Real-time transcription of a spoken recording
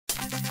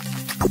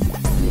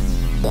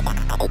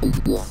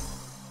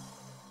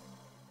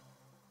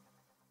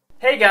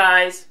Hey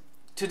guys!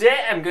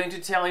 Today I'm going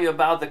to tell you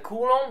about the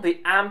coulomb,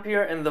 the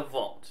ampere and the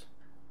volt.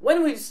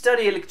 When we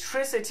study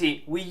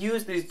electricity, we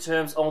use these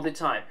terms all the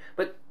time,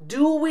 but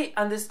do we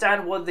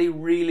understand what they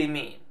really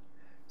mean?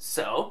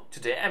 So,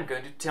 today I'm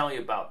going to tell you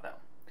about them.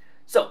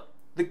 So,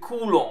 the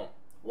coulomb.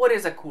 What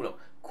is a coulomb?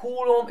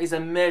 Coulomb is a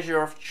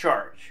measure of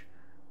charge.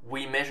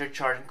 We measure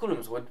charge in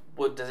coulombs.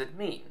 What does it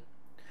mean?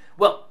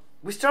 Well,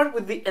 we start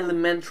with the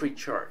elementary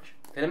charge.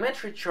 The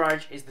elementary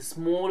charge is the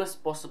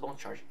smallest possible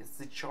charge. It's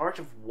the charge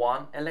of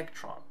one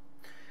electron.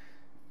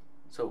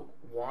 So,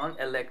 one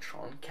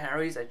electron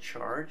carries a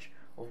charge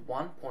of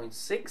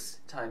 1.6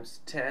 times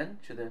 10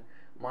 to the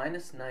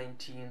minus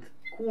 19th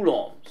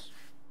coulombs.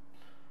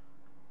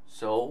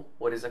 So,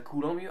 what is a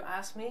coulomb, you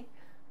ask me?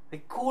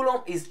 The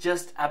coulomb is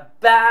just a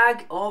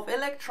bag of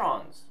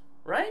electrons,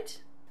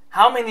 right?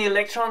 How many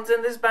electrons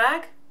in this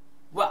bag?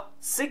 Well,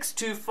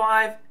 16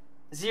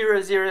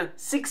 zeros,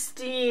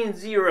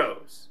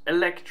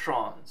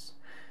 electrons.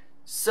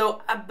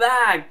 So a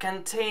bag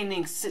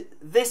containing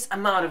this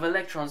amount of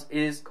electrons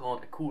is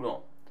called a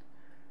coulomb.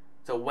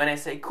 So when I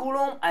say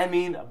coulomb, I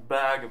mean a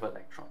bag of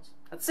electrons.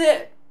 That's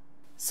it.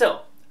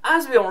 So,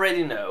 as we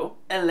already know,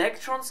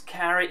 electrons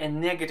carry a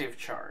negative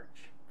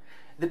charge.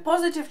 The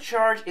positive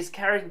charge is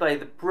carried by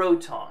the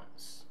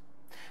protons.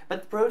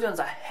 But the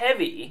protons are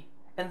heavy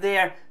and they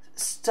are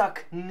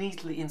stuck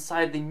neatly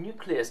inside the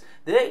nucleus.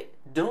 They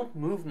don't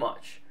move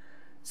much.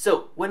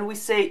 So, when we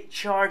say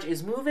charge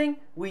is moving,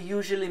 we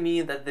usually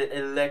mean that the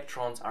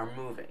electrons are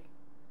moving.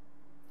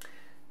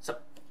 So,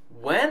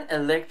 when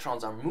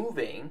electrons are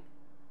moving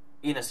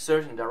in a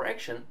certain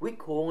direction, we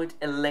call it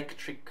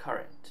electric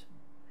current.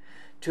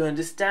 To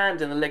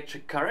understand an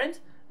electric current,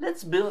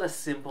 let's build a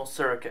simple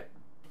circuit.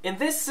 In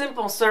this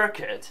simple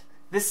circuit,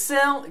 the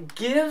cell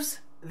gives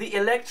the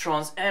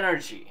electrons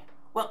energy.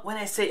 Well, when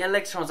I say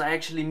electrons, I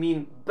actually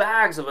mean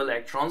bags of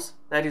electrons.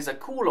 That is a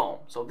coulomb.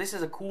 So this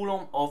is a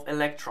coulomb of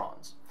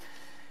electrons.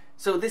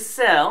 So this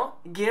cell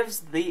gives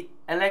the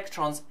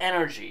electrons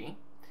energy,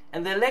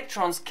 and the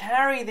electrons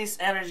carry this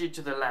energy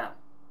to the lamp.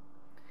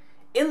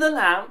 In the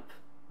lamp,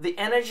 the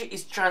energy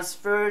is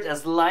transferred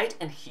as light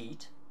and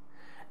heat,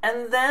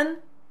 and then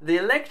the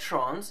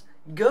electrons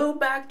go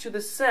back to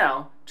the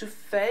cell to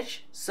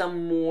fetch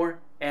some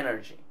more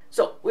energy.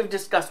 So we've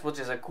discussed what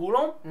is a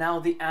coulomb, now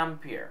the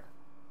ampere.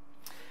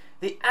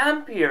 The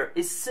ampere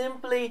is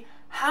simply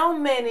how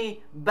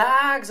many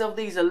bags of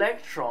these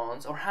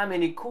electrons, or how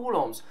many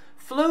coulombs,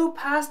 flow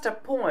past a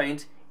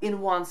point in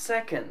 1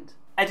 second.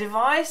 A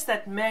device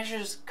that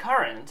measures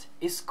current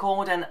is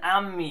called an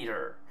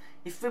ammeter.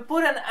 If we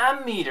put an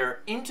ammeter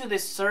into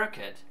this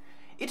circuit,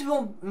 it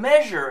will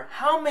measure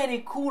how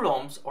many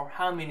coulombs or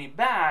how many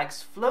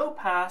bags flow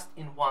past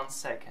in 1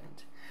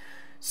 second.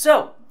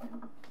 So,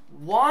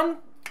 1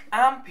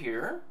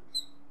 ampere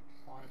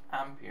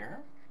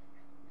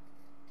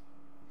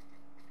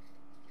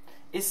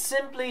is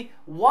simply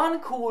 1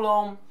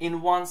 coulomb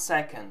in 1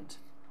 second.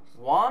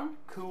 1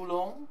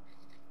 coulomb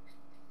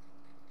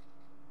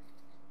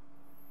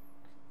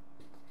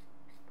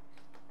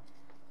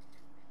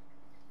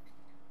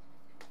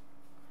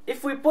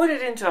If we put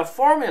it into a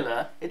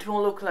formula, it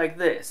will look like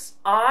this.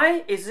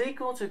 I is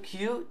equal to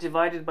Q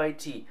divided by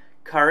T.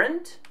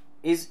 Current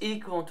is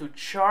equal to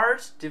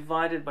charge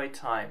divided by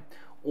time.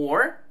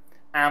 Or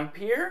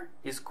ampere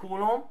is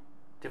coulomb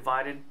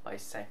divided by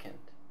second.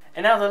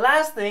 And now the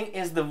last thing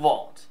is the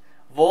volt.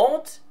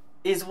 Volt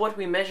is what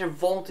we measure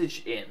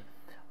voltage in.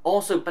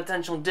 Also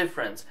potential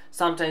difference.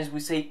 Sometimes we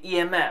say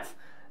EMF.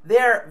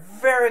 They're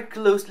very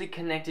closely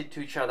connected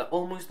to each other,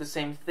 almost the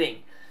same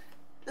thing.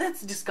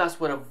 Let's discuss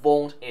what a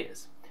volt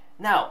is.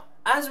 Now,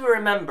 as we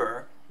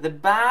remember, the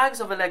bags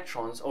of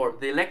electrons, or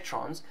the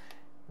electrons,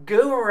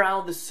 go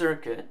around the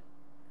circuit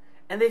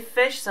and they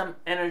fetch some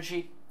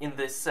energy in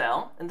this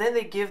cell, and then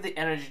they give the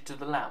energy to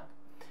the lamp.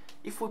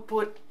 If we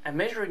put a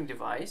measuring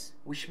device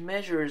which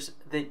measures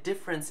the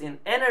difference in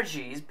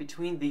energies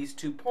between these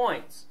 2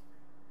 points,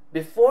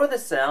 before the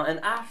cell and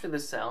after the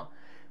cell,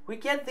 we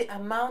get the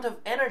amount of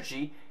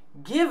energy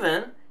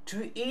given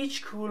to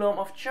each coulomb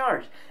of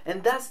charge.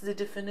 And that's the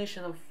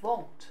definition of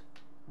volt.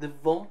 The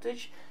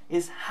voltage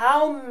is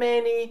how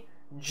many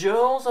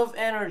joules of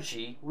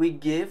energy we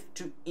give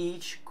to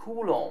each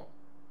coulomb.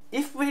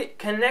 If we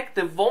connect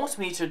the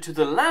voltmeter to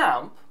the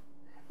lamp,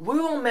 we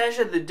will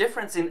measure the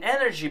difference in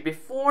energy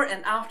before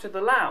and after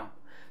the lamp.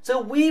 So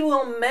we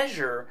will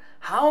measure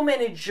how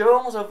many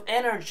joules of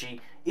energy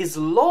is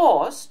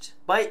lost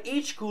by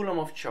each coulomb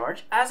of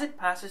charge as it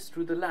passes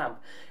through the lamp.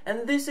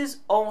 And this is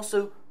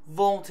also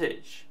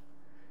voltage.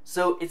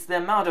 So it's the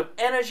amount of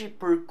energy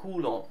per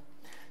coulomb.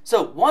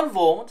 So 1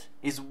 volt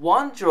is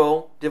 1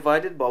 joule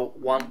divided by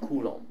 1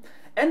 coulomb.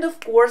 And of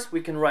course we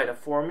can write a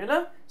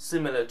formula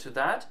similar to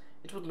that.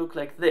 It would look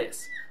like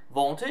this.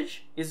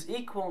 Voltage is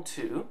equal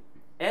to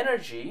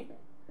energy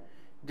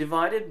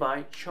divided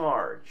by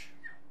charge.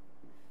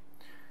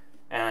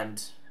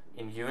 And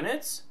in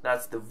units,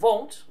 that's the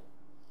volt,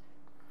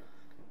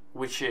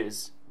 which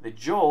is the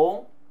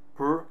joule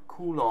per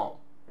coulomb.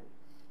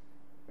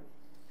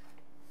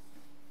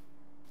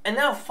 And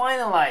now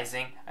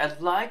finalizing,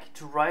 I'd like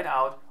to write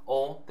out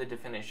all the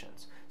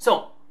definitions.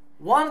 So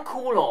 1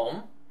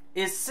 coulomb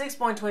is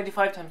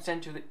 6.25 times 10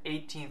 to the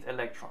 18th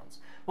electrons.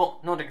 Well,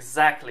 not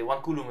exactly,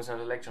 1 coulomb is not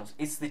electrons.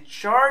 It's the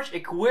charge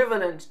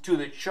equivalent to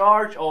the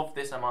charge of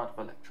this amount of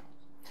electrons.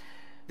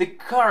 The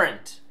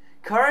current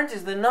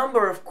is the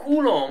number of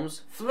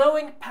coulombs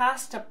flowing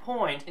past a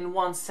point in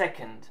 1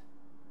 second.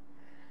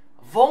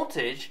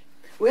 Voltage,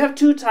 we have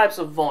two types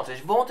of voltage.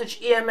 Voltage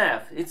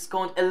EMF, it's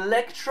called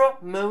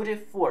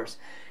electromotive force.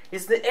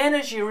 It's the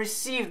energy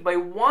received by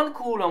 1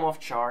 coulomb of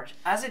charge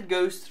as it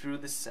goes through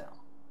the cell.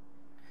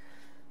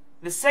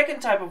 The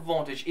second type of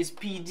voltage is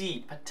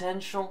PD,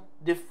 potential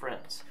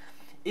difference.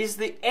 Is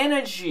the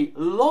energy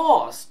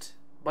lost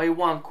by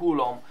 1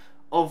 coulomb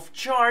of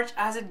charge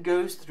as it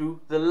goes through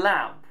the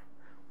lamp.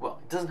 Well,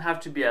 it doesn't have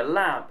to be a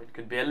lamp, it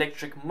could be an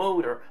electric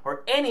motor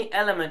or any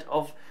element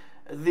of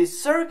the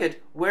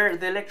circuit where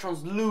the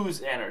electrons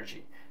lose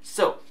energy.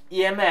 So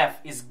EMF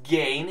is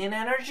gain in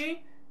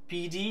energy,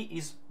 PD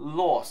is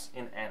loss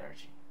in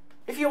energy.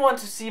 If you want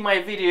to see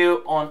my video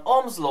on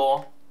Ohm's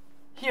law,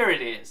 here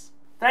it is.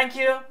 Thank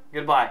you,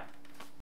 goodbye.